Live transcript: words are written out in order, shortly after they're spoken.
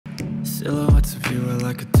Silhouettes of you are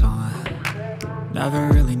like a taunt. Never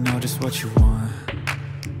really know just what you want.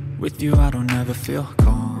 With you I don't ever feel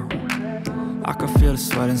calm. I can feel the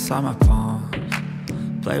sweat inside my palms.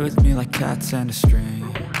 Play with me like cats and a string.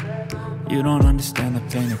 You don't understand the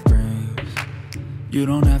pain it brings. You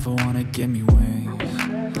don't ever wanna give me wings.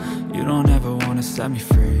 You don't ever wanna set me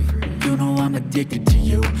free. You know I'm addicted to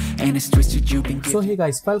you, and it's twisted you've been. So hey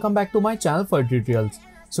guys, welcome back to my channel for tutorials.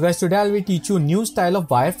 So guys, today I will teach you new style of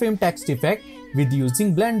wireframe text effect with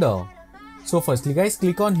using Blender. So firstly guys,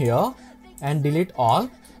 click on here and delete all.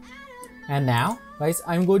 And now guys,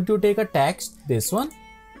 I'm going to take a text, this one.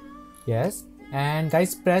 Yes. And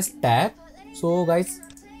guys, press tab. So guys,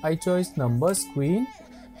 I choose number, screen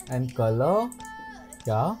and color.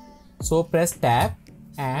 Yeah. So press tab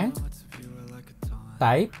and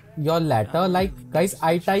type your letter, like guys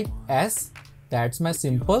I type S, that's my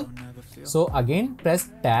simple. So again press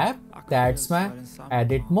tab, that's my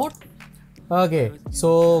edit mode. Okay,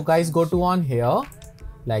 so guys go to on here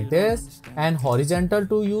like this and horizontal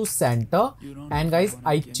to use center, and guys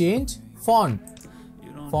I change font.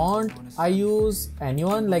 I use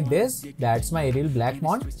anyone like this, that's my Arial black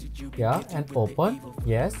font. Yeah, and open.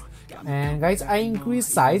 Yes. And guys I increase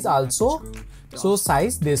size also. So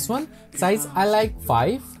size, this one size I like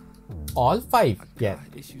 5, all 5. Yeah.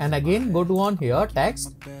 And again go to on here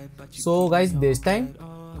text. So guys this time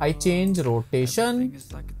I change rotation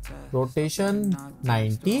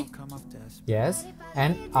 90. Yes.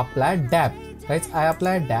 And apply depth. Guys I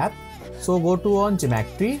apply depth. So go to on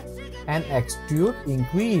geometry and extrude,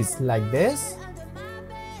 increase like this.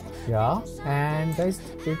 Yeah. And guys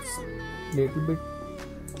it's little bit.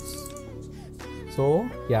 So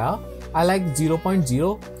yeah, I like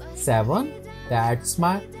 0.07, that's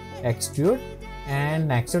my extrude. And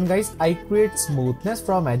next one guys, I create smoothness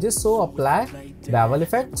from edges, so apply bevel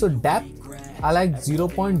effect. So depth I like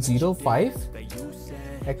 0.05,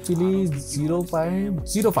 actually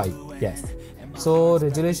 0.05. Yes. So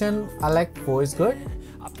resolution I like 4 is good.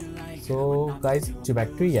 So guys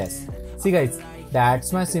geometry, yes. See guys,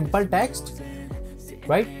 that's my simple text,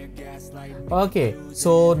 right? Okay,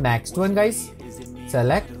 so next one guys,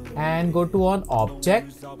 select and go to on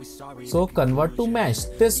object. So convert to mesh,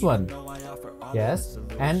 this one. Yes.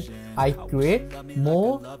 And I create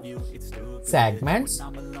more segments.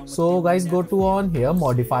 So guys go to on here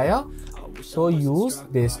modifier. So use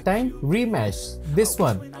this time remesh, this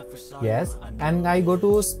one. Yes. And I go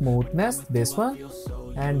to smoothness, this one.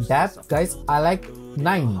 And depth guys I like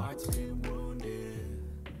 9.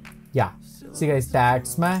 Yeah. See guys,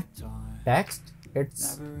 that's my text.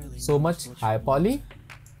 It's so much high poly,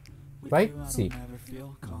 right? See.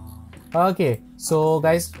 Okay, so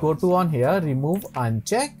guys go to on here, remove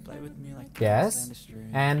uncheck. Yes.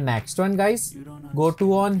 And next one guys, go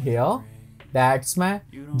to on here, that's my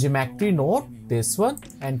geometry node, this one,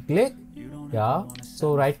 and click. Yeah.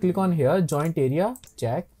 So right click on here, joint area,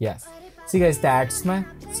 check. Yes. See guys, that's my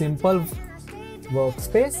simple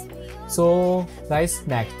workspace. So guys,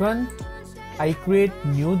 next one I create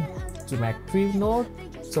new geometry node.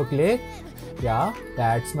 So click. Yeah,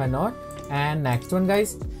 that's my node. And next one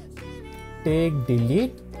guys, take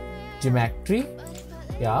delete geometry.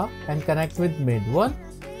 Yeah, and connect with mid one.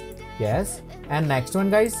 Yes. And next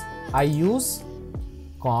one guys, I use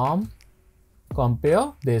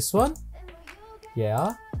compare, this one.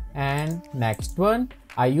 Yeah. And next one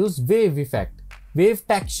I use wave effect, wave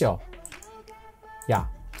texture. Yeah.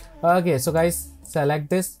 Okay, so guys select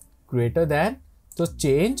this greater than. So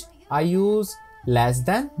change I use less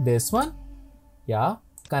than, this one. Yeah.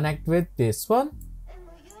 Connect with this one.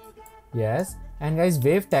 Yes. And guys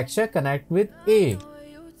wave texture connect with A.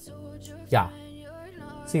 Yeah.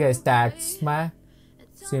 See guys, that's my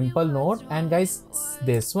simple node. And guys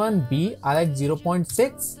this one B I like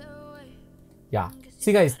 0.6. Yeah.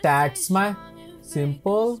 See guys, that's my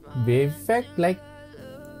simple wave effect, like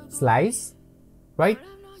slice, right?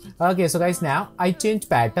 Okay, so guys now I change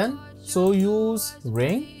pattern. So use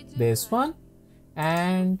ring, this one.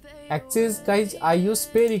 And axis guys I use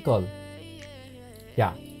spherical.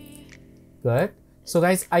 Yeah, good. So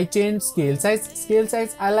guys I change scale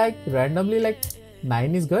size I like randomly, like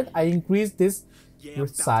 9 is good. I increase this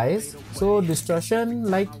with size. So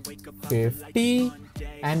distortion like 50.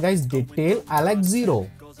 And guys detail I like 0.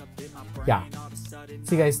 Yeah.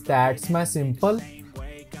 See guys, that's my simple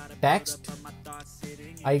text.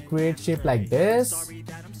 I create shape like this.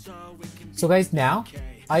 So guys now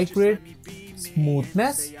I create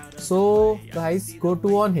smoothness. So guys go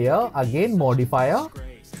to on here again modifier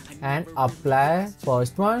and apply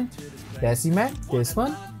first one decimate, this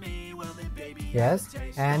one. Yes.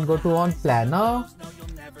 And go to on planner.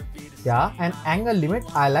 Yeah, and angle limit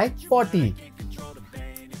I like 40.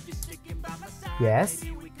 Yes,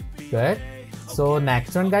 good. So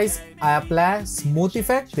next one guys, I apply smooth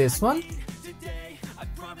effect, this one.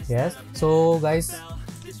 Yes, so guys,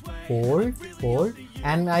 hold,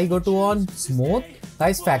 and I go to on smooth.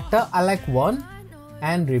 Guys, factor I like 1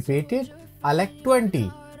 and repeat it I like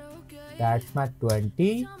 20. That's my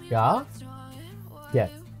 20. Yeah. Yes.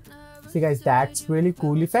 See guys, that's really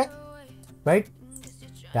cool effect, right?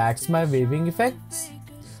 That's my waving effects.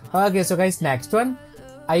 Okay, so guys, next one,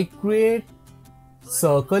 I create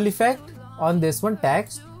circle effect on this one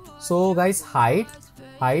text. So guys, hide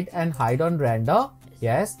and hide on render.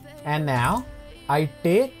 Yes, and now I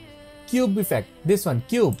take cube effect, this one,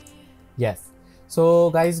 cube. Yes, so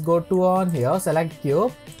guys, go to on here, select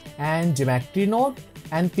cube and geometry node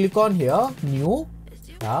and click on here new.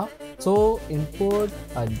 Yeah, so input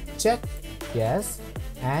uncheck. Yes,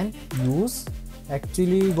 and use,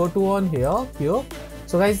 actually go to on here cube.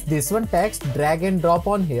 So guys, this one text drag and drop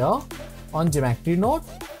on here on geometry node.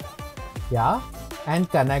 Yeah, and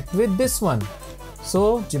connect with this one.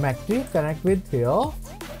 So geometry connect with here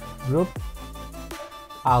group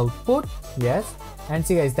output. Yes, and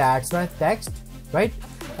see guys, that's my text, right?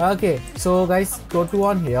 Okay, so guys, go to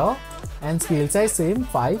on here and scale size same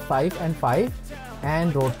 5 and 5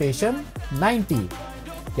 and rotation 90.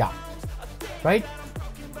 Yeah, right?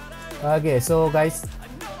 Okay, so guys,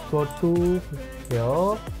 go to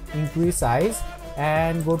here, increase size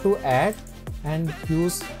and go to add and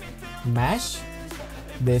use mesh,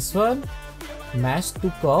 this one, mesh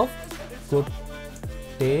to curve. Go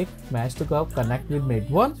take mesh to curve, connect with mid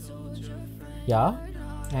one. Yeah,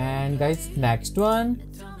 and guys, next one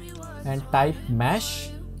and type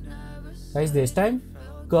mesh. Guys, this time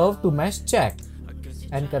curve to mesh check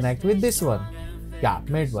and connect with this one. Yeah,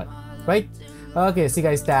 mid one, right? Okay, see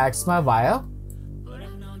guys, that's my wire.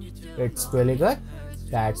 It's really good.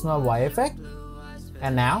 That's my Y effect.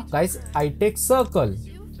 And now guys, I take circle.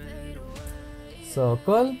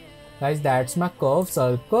 Guys, that's my curve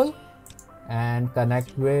circle and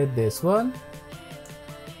connect with this one.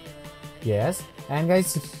 Yes, and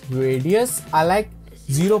guys, radius I like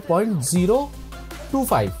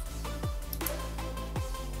 0.025.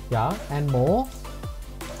 Yeah, and more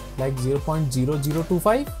like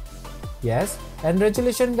 0.0025. Yes, and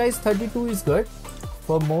resolution guys, 32 is good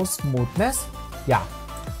for more smoothness. Yeah.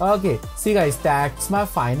 Okay, see guys, that's my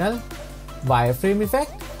final wireframe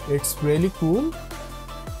effect. It's really cool,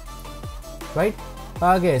 right?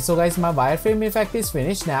 Okay, so guys, my wireframe effect is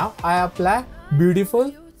finished. Now I apply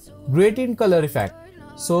beautiful gradient color effect.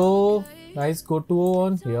 So guys, go to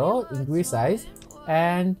on here, increase size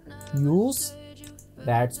and use,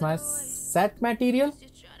 that's my set material,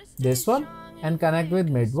 this one, and connect with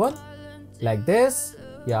mid one like this.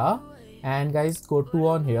 Yeah, and guys, go to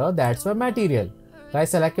on here, that's my material.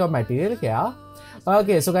 Guys, select your material here.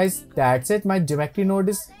 Okay, so guys, that's it. My geometry node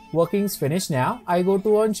is working, is finished. Now I go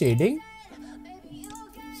to on shading.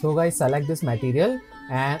 So guys, select this material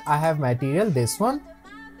and I have material, this one,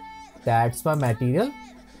 that's my material,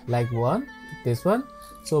 like one, this one.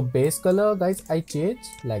 So base color guys, I change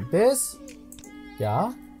like this.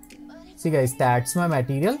 Yeah, see guys, that's my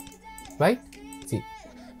material, right? See.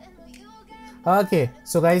 Okay,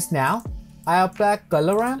 so guys, now I apply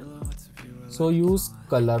color ramp. So use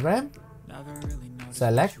color ramp,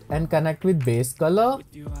 select and connect with base color.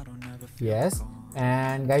 Yes,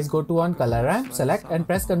 and guys, go to on color ramp, select and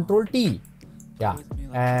press Ctrl T. Yeah,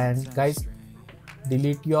 and guys,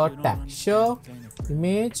 delete your texture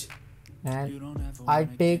image and I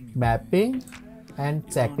take mapping and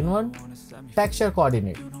second one texture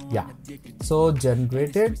coordinate. Yeah, so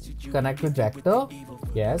generated, connect with vector.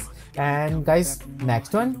 Yes, and guys,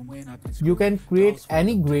 next one, you can create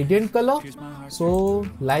any gradient color. So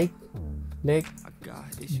like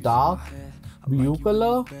dark blue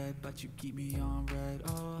color.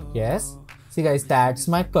 Yes, see guys, that's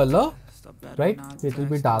my color, right? Little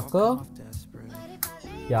bit darker.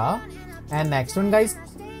 Yeah, and next one guys,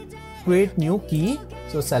 create new key.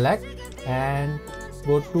 So select and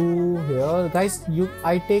go to here guys,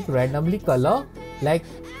 I take randomly color like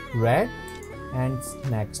red, and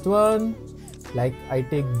next one like I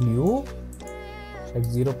take blue like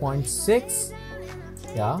 0.6.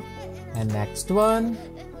 Yeah, and next one,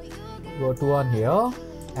 go to on here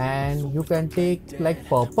and you can take like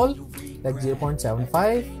purple like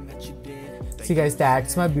 0.75. See guys,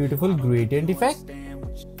 that's my beautiful gradient effect,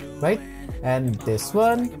 right? And this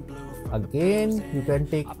one again, you can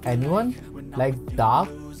take anyone like dark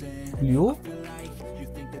blue.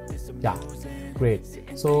 Yeah, great.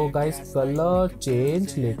 So guys, color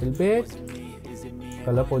change little bit,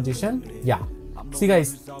 color position. Yeah, See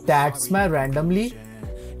guys, that's my randomly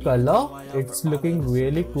color. It's looking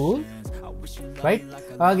really cool, right?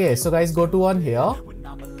 Okay, so guys, go to on here,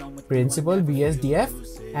 principal BSDF,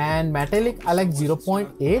 and metallic I like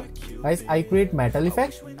 0.8. Guys, I create metal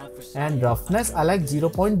effect, and roughness I like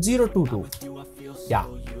 0.022. Yeah,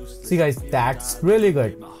 see guys, that's really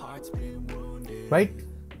good, right?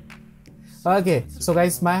 Okay, so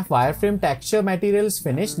guys, my wireframe texture material is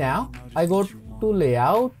finished now. I go to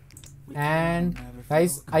layout, and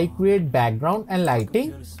guys, I create background and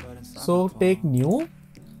lighting. So take new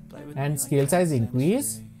and scale size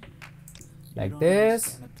increase like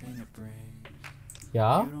this.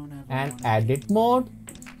 Yeah, and edit mode.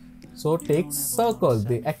 So take circle,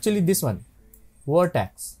 actually this one,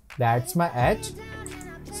 vertex, that's my edge.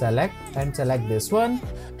 Select and select this one,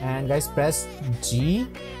 and guys, press G,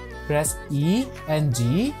 press E and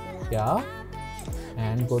G. Yeah,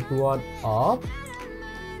 and go to on up.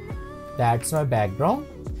 That's my background.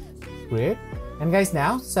 Great. And guys,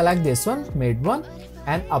 now select this one, mid one,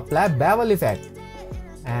 and apply bevel effect.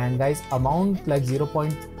 And guys, amount like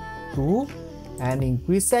 0.2 and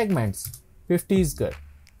increase segments. 50 is good.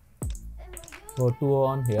 Go to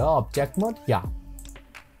on here, object mode. Yeah,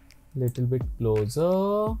 little bit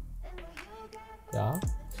closer. Yeah.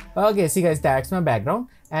 Okay, see guys, that's my background.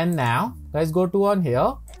 And now guys, go to on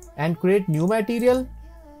here and create new material,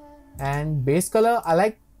 and base color I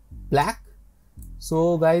like black.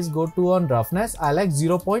 So guys, go to on roughness, I like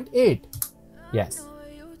 0.8. Yes,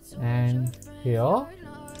 and here,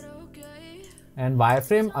 and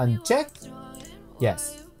wireframe unchecked.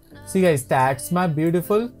 Yes, see guys, that's my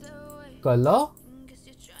beautiful color,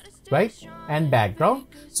 right? And background.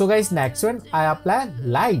 So guys, next one, I apply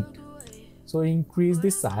light. So increase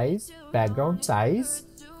the size, background size.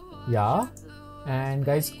 Yeah, and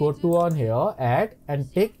guys, go to on here, add,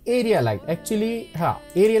 and take area light. Actually,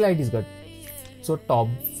 area light is good. So top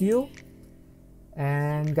view,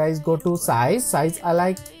 and guys, go to size I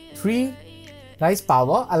like 3. Guys,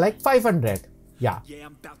 power I like 500. Yeah,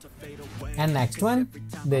 and next one,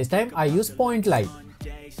 this time I use point light,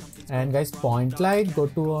 and guys, point light, go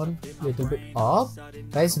to on little bit up.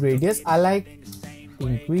 Guys, radius I like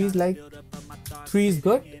increase like 3 is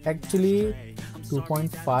good, actually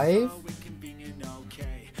 2.5.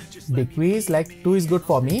 decrease like 2 is good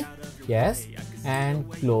for me. Yes, and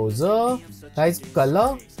closer. Guys,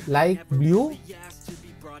 color like blue,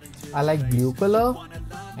 I like blue color,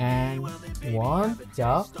 and 1.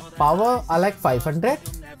 Yeah, power I like 500.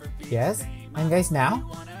 Yes, and guys,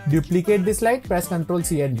 now duplicate this light, press Ctrl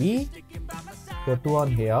C and V, go to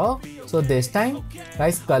on here. So this time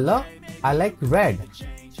guys, color I like red.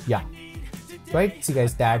 Yeah, right, see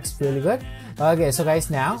guys, that's really good. Okay, so guys,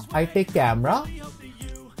 now I take camera,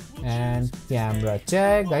 and camera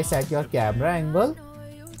check. Guys, set your camera angle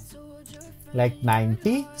like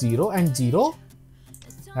 90, 0 and 0.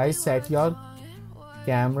 Guys, set your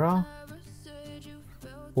camera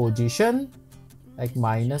position like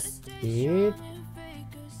 -8,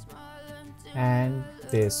 and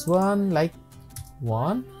this one like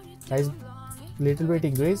 1. Guys, little bit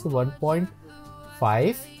increase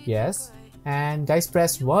 1.5. Yes, and guys,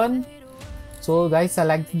 press 1. So guys,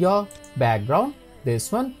 select your background,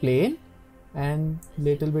 this one plain, and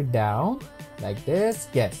little bit down like this.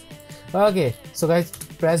 Yes, okay, so guys,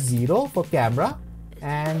 press 0 for camera,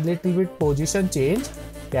 and little bit position change,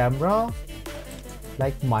 camera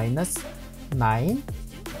like -9.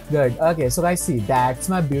 Good. Okay, so guys, see, that's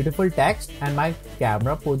my beautiful text and my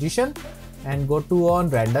camera position. And go to on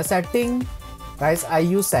render setting. Guys, I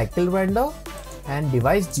use cycle render and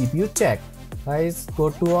device GPU check. Guys, go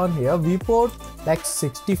to on here, viewport like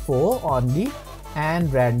 64 only,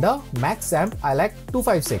 and render max amp I like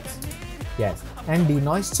 256. Yes, and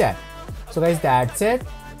denoise check. So guys, that's it.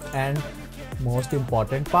 And most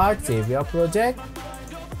important part, save your project.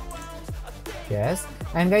 Yes,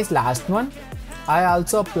 and guys, last one, I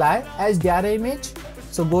also apply HDRI image.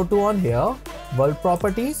 So go to on here, world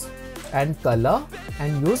properties and color,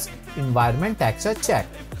 and use environment texture check.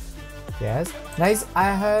 Yes, guys,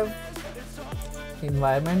 I have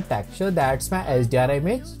environment texture, that's my HDRI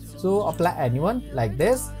image. So apply anyone like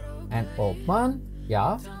this and open.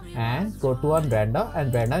 Yeah, and go to on render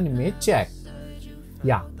and render image check.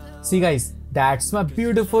 Yeah, see guys, that's my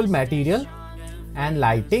beautiful material and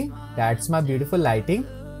lighting. That's my beautiful lighting,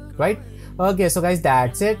 right? Okay, so guys,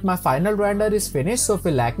 that's it. My final render is finished. So if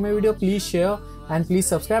you like my video, please share and please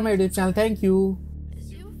subscribe my YouTube channel. Thank you.